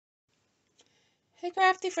Hey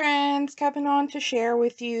crafty friends, coming on to share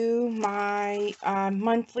with you my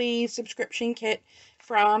monthly subscription kit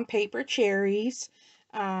from Paper Cherries.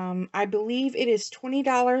 I believe it is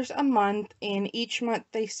 $20 a month, and each month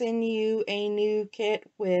they send you a new kit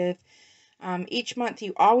with, each month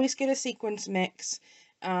you always get a sequence mix,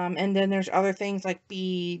 and then there's other things like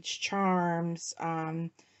beads, charms,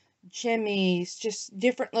 jimmies, just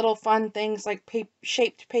different little fun things like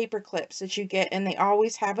shaped paper clips that you get, and they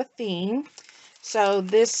always have a theme. So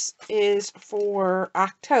this is for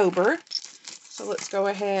October. So let's go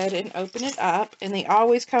ahead and open it up. And they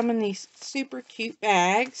always come in these super cute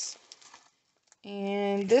bags.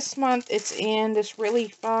 And this month it's in this really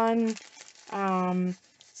fun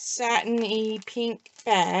satiny pink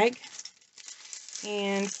bag.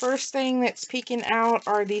 And first thing that's peeking out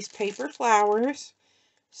are these paper flowers.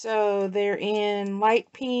 So they're in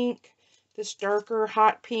light pink, this darker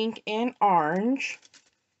hot pink, and orange.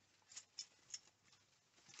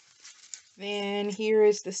 Then here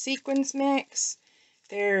is the sequins mix.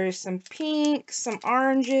 There's some pinks, some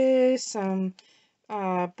oranges, some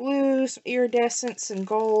blues, iridescents, and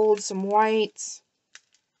gold, some whites.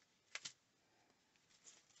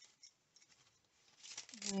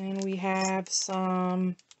 And we have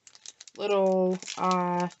some little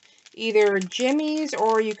either jimmies,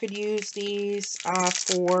 or you could use these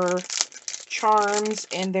for charms,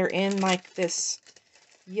 and they're in like this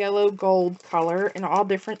yellow gold color in all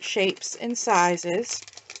different shapes and sizes.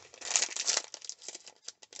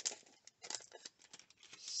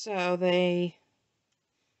 So they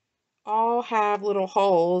all have little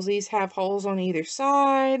holes. These have holes on either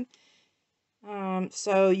side.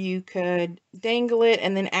 So you could dangle it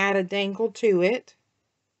and then add a dangle to it.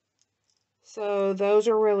 So those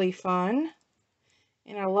are really fun.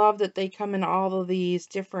 And I love that they come in all of these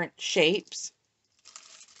different shapes.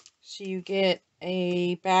 So you get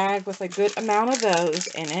a bag with a good amount of those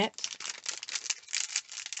in it.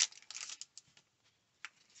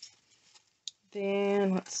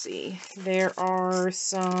 Then, let's see, there are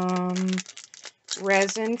some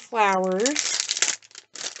resin flowers,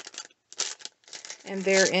 and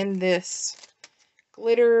they're in this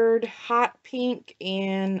glittered hot pink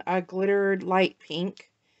and a glittered light pink,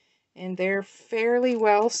 and they're fairly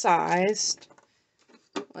well sized.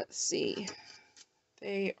 Let's see,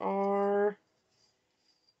 they are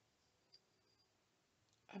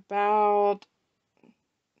about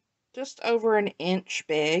just over an inch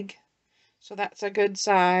big. So that's a good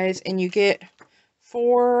size, and you get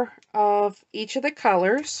 4 of each of the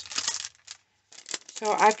colors.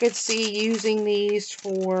 So I could see using these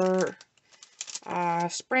for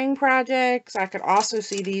spring projects. I could also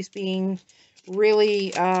see these being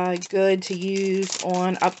really good to use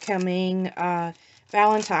on upcoming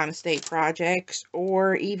Valentine's Day projects,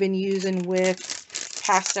 or even using with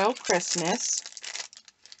pastel Christmas.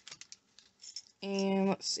 And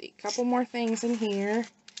let's see, a couple more things in here.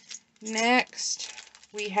 Next,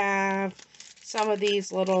 we have some of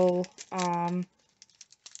these little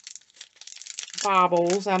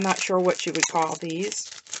baubles. I'm not sure what you would call these,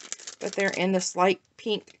 but they're in this light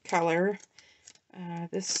pink color.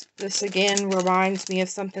 This again reminds me of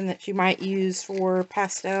something that you might use for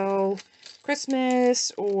pastel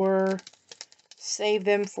Christmas, or save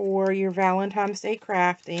them for your Valentine's Day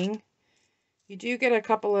crafting. You do get a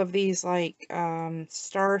couple of these like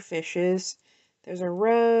starfishes. There's a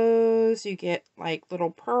rose, you get like little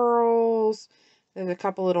pearls, there's a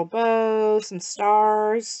couple little bows, some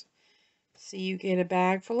stars. So you get a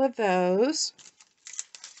bag full of those.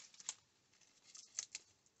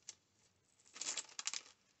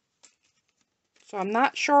 So I'm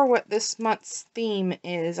not sure what this month's theme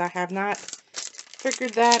is. I have not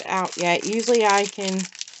figured that out yet. Usually I can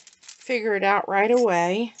figure it out right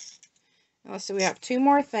away. Let's see, we have 2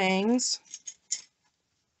 more things.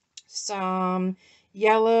 Some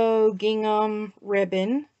yellow gingham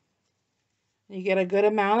ribbon. You get a good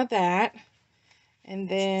amount of that. And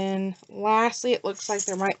then lastly, it looks like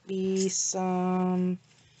there might be some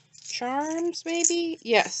charms, maybe?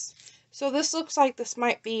 Yes. So this looks like this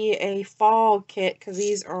might be a fall kit, because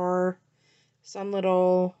these are some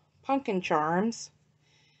little pumpkin charms.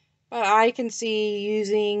 But I can see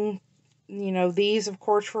using, you know, these of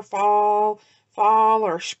course for fall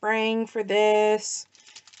or spring for this.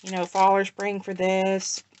 You know, fall or spring for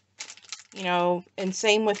this. You know, and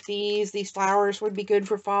same with these flowers would be good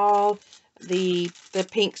for fall. The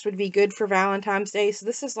pinks would be good for Valentine's Day. So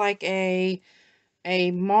this is like a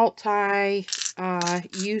multi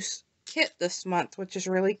use kit this month, which is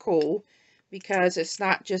really cool, because it's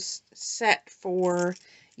not just set for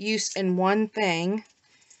use in one thing.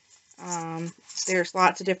 There's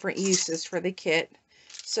lots of different uses for the kit.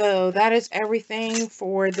 So that is everything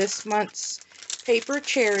for this month's Paper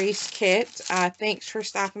Cherries kit. Thanks for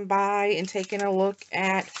stopping by and taking a look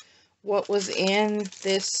at what was in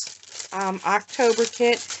this October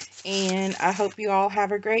kit. And I hope you all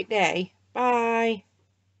have a great day. Bye.